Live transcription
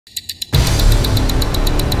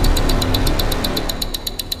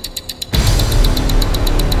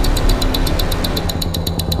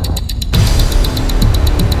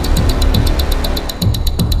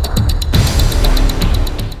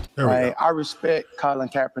respect Colin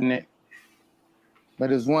Kaepernick, but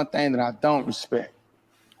there's one thing that I don't respect.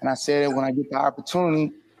 And I said it when I get the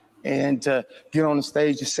opportunity and to get on the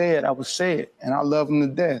stage to say it, I would say it. And I love him to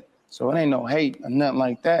death. So it ain't no hate or nothing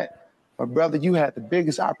like that. But brother, you had the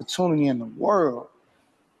biggest opportunity in the world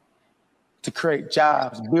to create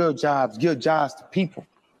jobs, build jobs, give jobs to people.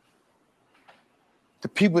 The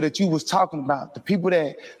people that you was talking about, the people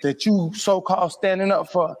that you so-called standing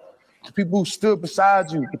up for, the people who stood beside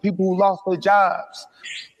you, the people who lost their jobs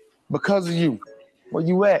because of you. Where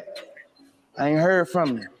you at? I ain't heard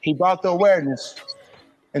from you. He brought the awareness,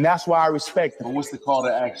 and that's why I respect him. But what's the call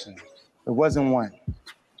to action? There wasn't one.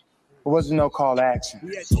 There wasn't no call to action.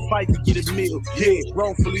 We had to fight to get his meal. Yeah,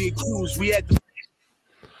 wrongfully accused. We had to.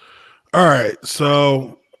 All right,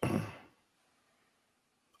 so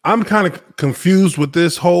I'm kind of confused with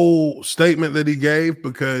this whole statement that he gave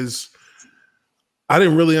because I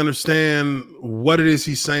didn't really understand what it is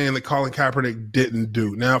he's saying that Colin Kaepernick didn't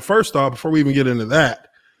do. Now, first off, before we even get into that,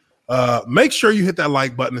 make sure you hit that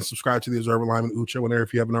like button and subscribe to the Observer Lineman Uche whenever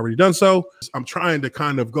if you haven't already done so. I'm trying to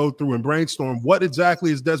kind of go through and brainstorm what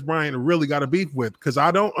exactly is Dez Bryant really got a beef with, because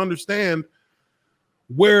I don't understand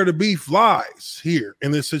where the beef lies here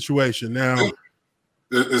in this situation. Now,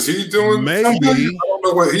 is he doing maybe something? I don't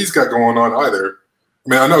know what he's got going on either. I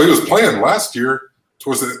mean, I know he was playing last year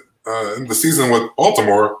towards in the season with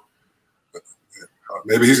Baltimore.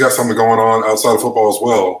 Maybe he's got something going on outside of football as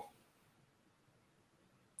well.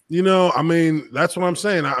 You know, I mean, that's what I'm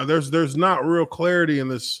saying. There's not real clarity in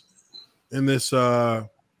this, like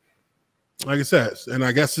I said, and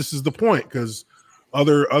I guess this is the point because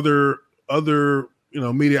other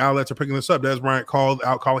media outlets are picking this up. Dez Bryant called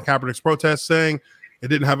out Colin Kaepernick's protest, saying it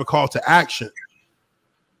didn't have a call to action.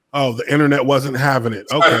 Oh, the internet wasn't having it.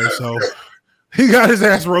 Okay, so he got his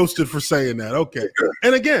ass roasted for saying that. Okay,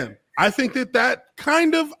 and again, I think that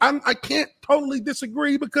kind of I can't totally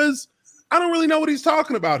disagree because I don't really know what he's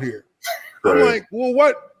talking about here. Right. I'm like, well,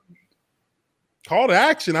 what call to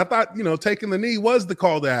action? I thought, taking the knee was the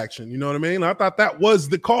call to action. You know what I mean? I thought that was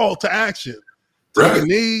the call to action. Right. Take a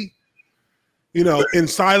knee, in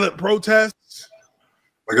silent protests.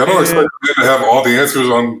 Like, I don't expect him to have all the answers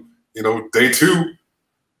on, day 2.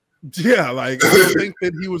 Yeah, like, I don't think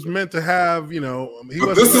that he was meant to have,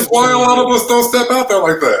 But this is why a lot of us don't step out there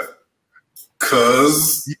like that.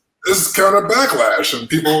 Because this is kind of backlash, and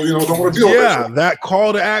people, don't want to deal with it. Yeah, that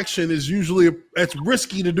call to action is usually it's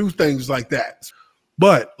risky to do things like that.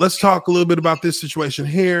 But let's talk a little bit about this situation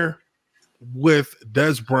here with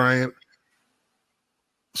Dez Bryant.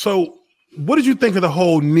 So, what did you think of the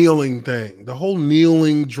whole kneeling thing? The whole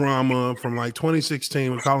kneeling drama from like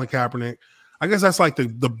 2016 with Colin Kaepernick. I guess that's like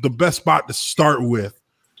the best spot to start with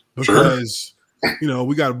because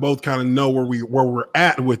we got to both kind of know where we're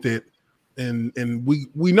at with it. And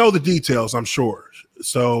we know the details, I'm sure.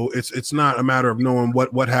 So it's not a matter of knowing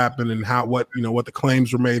what happened and what the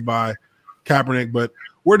claims were made by Kaepernick, but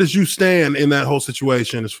where does you stand in that whole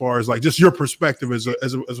situation as far as like just your perspective as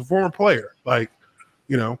a former player, like.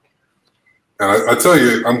 And I tell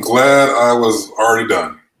you, I'm glad I was already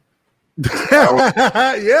done. Yep.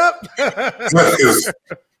 That is,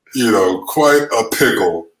 quite a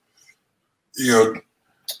pickle.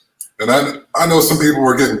 And I know some people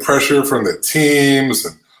were getting pressure from the teams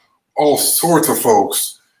and all sorts of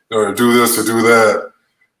folks, to do this, to do that.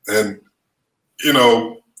 And,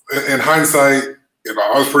 in hindsight,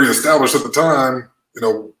 I was pretty established at the time,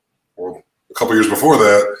 well, a couple years before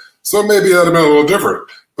that. So maybe that'd have been a little different.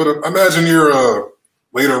 But imagine you're a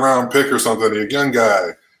later round pick or something, you're a young guy.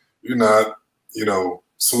 You're not,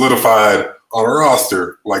 solidified on a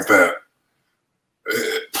roster like that.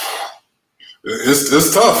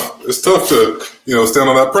 It's tough. It's tough to, stand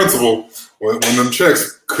on that principle when them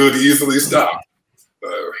checks could easily stop.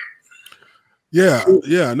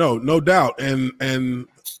 No doubt. And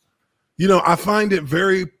I find it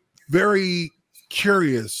very, very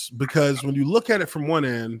curious because when you look at it from one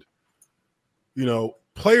end,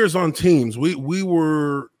 players on teams, we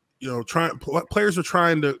were, players are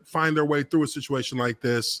trying to find their way through a situation like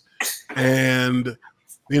this. And,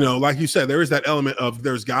 like you said, there is that element of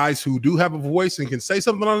there's guys who do have a voice and can say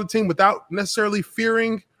something on the team without necessarily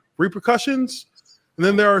fearing repercussions. And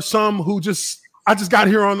then there are some who I just got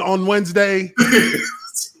here on Wednesday.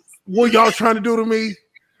 What y'all trying to do to me?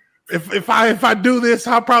 If I do this,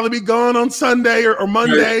 I'll probably be gone on Sunday or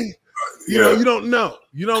Monday. You don't know.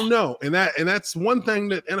 You don't know. And that's one thing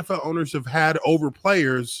that NFL owners have had over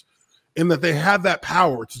players in that they have that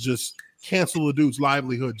power to just cancel a dude's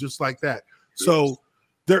livelihood just like that. So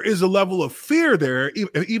there is a level of fear there,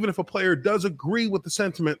 even if a player does agree with the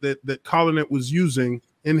sentiment that Colin was using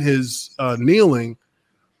in his kneeling.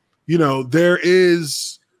 you know,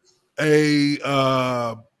 there's a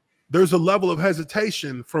level of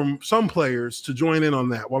hesitation from some players to join in on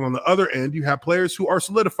that. While on the other end, you have players who are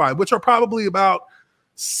solidified, which are probably about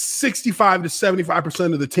 65 to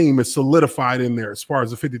 75% of the team is solidified in there as far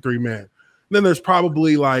as the 53 man. Then there's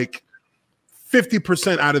probably like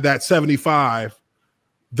 50% out of that 75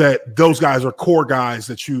 that those guys are core guys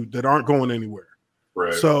that aren't going anywhere.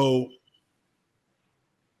 Right. So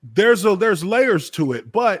there's layers to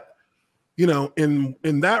it, but you know,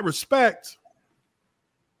 in that respect,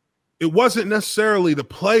 it wasn't necessarily the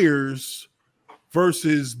players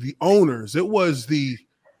versus the owners. It was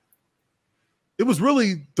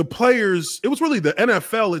really the players. It was really the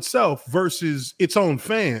NFL itself versus its own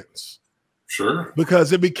fans. Sure.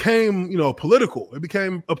 Because it became, you know, political. It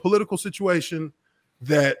became a political situation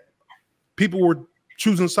that people were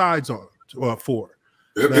choosing sides on for.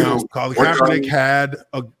 Yeah, now, Colin Kaepernick had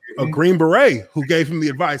a Green Beret who gave him the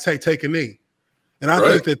advice, hey, take a knee. And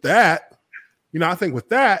I think that, you know, I think with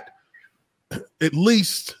that, at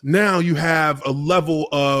least now you have a level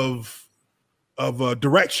of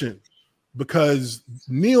direction, because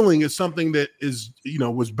kneeling is something that is, you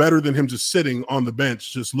know, was better than him just sitting on the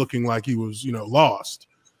bench, just looking like he was, you know, lost.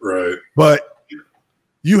 Right. But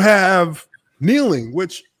you have kneeling,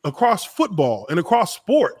 which across football and across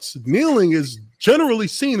sports, kneeling is generally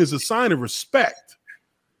seen as a sign of respect.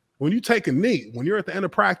 When you take a knee, when you're at the end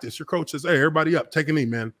of practice, your coach says, hey, everybody up, take a knee,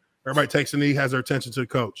 man. Everybody takes a knee, has their attention to the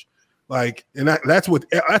coach. Like, and that's with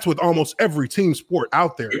almost every team sport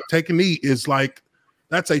out there. Take a knee is like,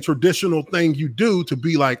 that's a traditional thing you do to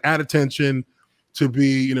be like at attention, to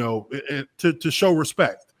be, you know, to show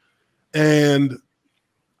respect. And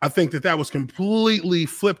I think that was completely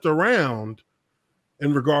flipped around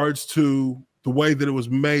in regards to the way that it was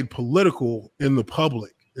made political in the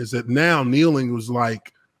public, is that now kneeling was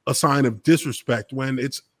like a sign of disrespect, when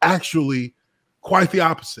it's actually quite the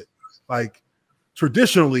opposite. Like,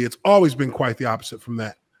 traditionally, it's always been quite the opposite from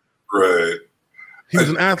that. Right. He was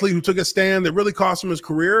an athlete who took a stand that really cost him his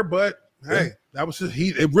career, but hey, that was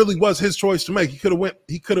it really was his choice to make. He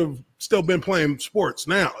could have still been playing sports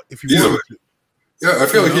now if he wanted to. Yeah, I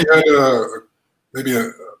feel like he had maybe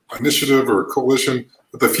an initiative or a coalition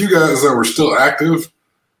with a few guys that were still active.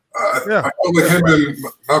 I felt like him and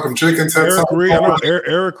Malcolm Jenkins had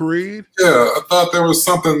Eric Reed. Yeah, I thought there was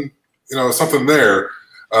something there.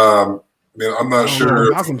 I mean, I'm not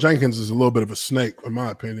sure. Malcolm Jenkins is a little bit of a snake, in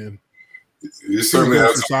my opinion. He certainly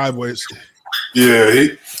has sideways. Yeah,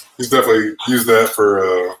 he's definitely used that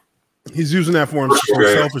for. He's using that for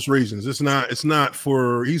selfish reasons. He's not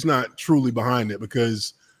truly behind it,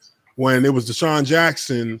 because when it was Deshaun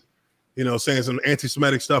Jackson, you know, saying some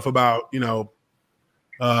anti-Semitic stuff about, you know,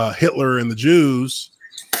 Hitler and the Jews,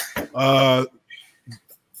 Malcolm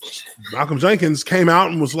Jenkins came out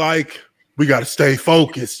and was like, we got to stay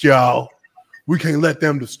focused, y'all. We can't let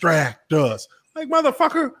them distract us. Like,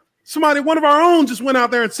 motherfucker, one of our own just went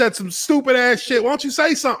out there and said some stupid ass shit. Why don't you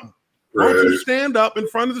say something? Why don't you stand up in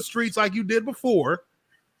front of the streets like you did before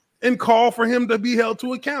and call for him to be held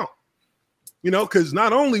to account? You know, because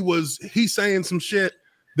not only was he saying some shit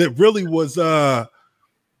that really was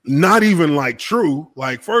not even like true.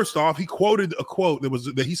 Like, first off, he quoted a quote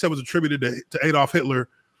that he said was attributed to Adolf Hitler.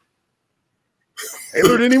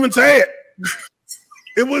 Hitler didn't even say it.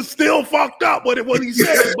 It was still fucked up what he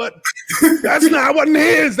said, but that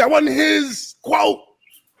wasn't his quote.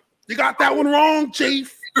 You got that one wrong,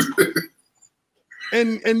 Chief.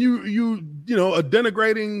 and you know, a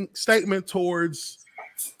denigrating statement towards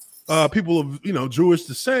people of, you know, Jewish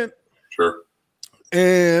descent. Sure.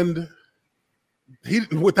 And he,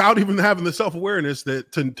 without even having the self-awareness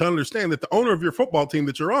that to understand that the owner of your football team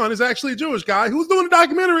that you're on is actually a Jewish guy who was doing a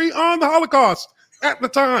documentary on the Holocaust at the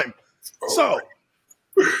time. So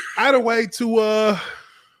I had a way to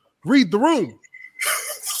read the room.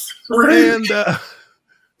 And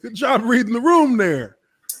good job reading the room there.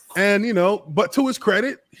 And, you know, but to his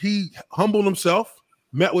credit, he humbled himself,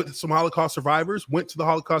 met with some Holocaust survivors, went to the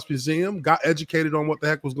Holocaust Museum, got educated on what the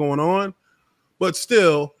heck was going on. But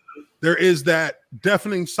still, there is that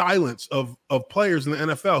deafening silence of players in the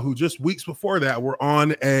NFL who just weeks before that were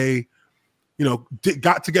on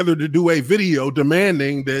got together to do a video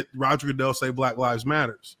demanding that Roger Goodell say Black Lives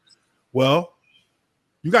Matters. Well,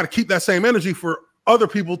 you got to keep that same energy for other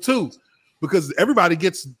people too, because everybody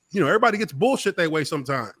gets bullshit their way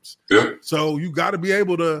sometimes. Yeah. So you got to be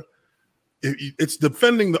able to. It's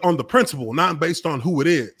defending on the principle, not based on who it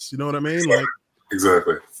is. You know what I mean? Like,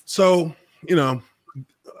 exactly. So, you know,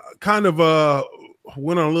 kind of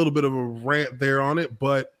went on a little bit of a rant there on it,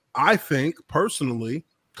 but I think personally,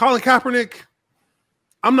 Colin Kaepernick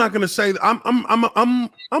I'm not going to say that I'm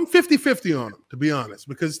 50-50 on him, to be honest,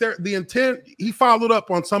 because the intent, he followed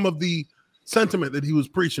up on some of the sentiment that he was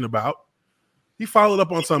preaching about. He followed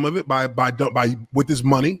up on some of it by with his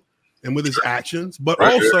money and with his actions, but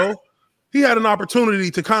also he had an opportunity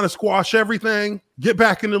to kind of squash everything, get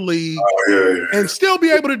back in the league, and still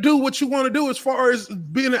be able to do what you want to do as far as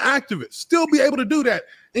being an activist, still be able to do that.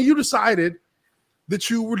 And you decided that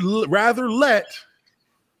you would rather let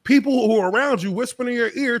people who are around you whispering in your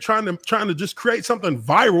ear, trying to just create something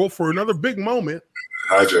viral for another big moment,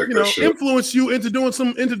 influence you into doing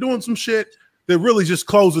some shit that really just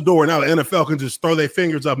close the door. Now the NFL can just throw their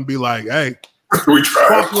fingers up and be like, "Hey, we tried.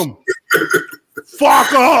 Fuck them, fuck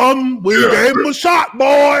them. We gave them a shot,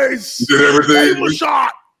 boys. We did everything. Gave them a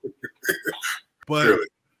shot." But really,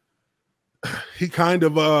 he kind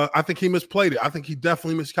of, I think he misplayed it. I think he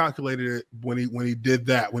definitely miscalculated it when he did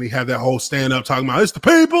that. When he had that whole stand up talking about, "It's the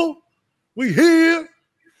people, we here.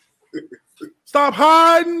 Stop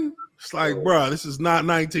hiding." It's like, bro, this is not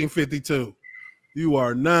 1952. You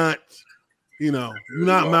are not, you're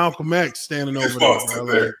not Malcolm X standing over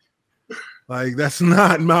there. Like that's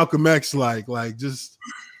not Malcolm X. Like just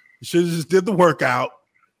you should have just did the workout.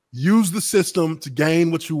 Use the system to gain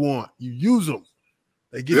what you want. You use them.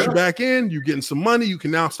 They get you back in. You're getting some money. You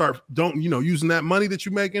can now start using that money that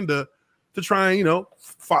you're making to try and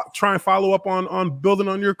try and follow up on building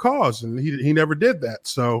on your cause. And he never did that.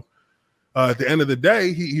 So at the end of the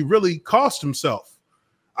day, he really cost himself,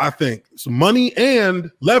 I think, some money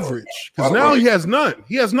and leverage, because now he has none.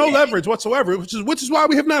 He has no leverage whatsoever, which is why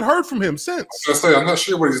we have not heard from him since. I was gonna say, I'm not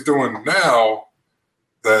sure what he's doing now,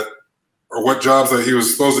 or what jobs that he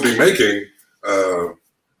was supposed to be making.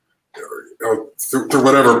 Through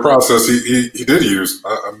whatever process he did use,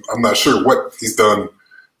 I'm not sure what he's done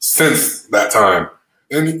since that time.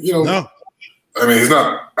 And no. I mean, he's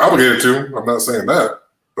not obligated to. I'm not saying that,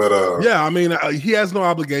 but yeah, I mean, he has no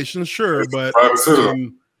obligation, sure, but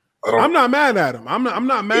I'm not mad at him. I'm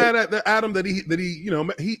not mad at him that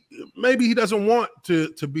he maybe he doesn't want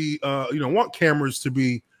to be want cameras to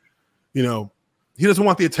be, he doesn't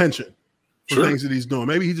want the attention for things that he's doing.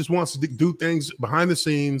 Maybe he just wants to do things behind the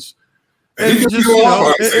scenes. And just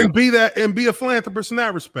be a philanthropist in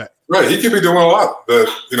that respect. Right, he could be doing a lot that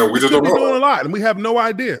we just don't know. Doing a lot, and we have no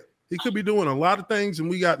idea. He could be doing a lot of things, and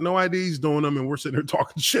we got no idea he's doing them, and we're sitting here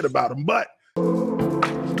talking shit about him. But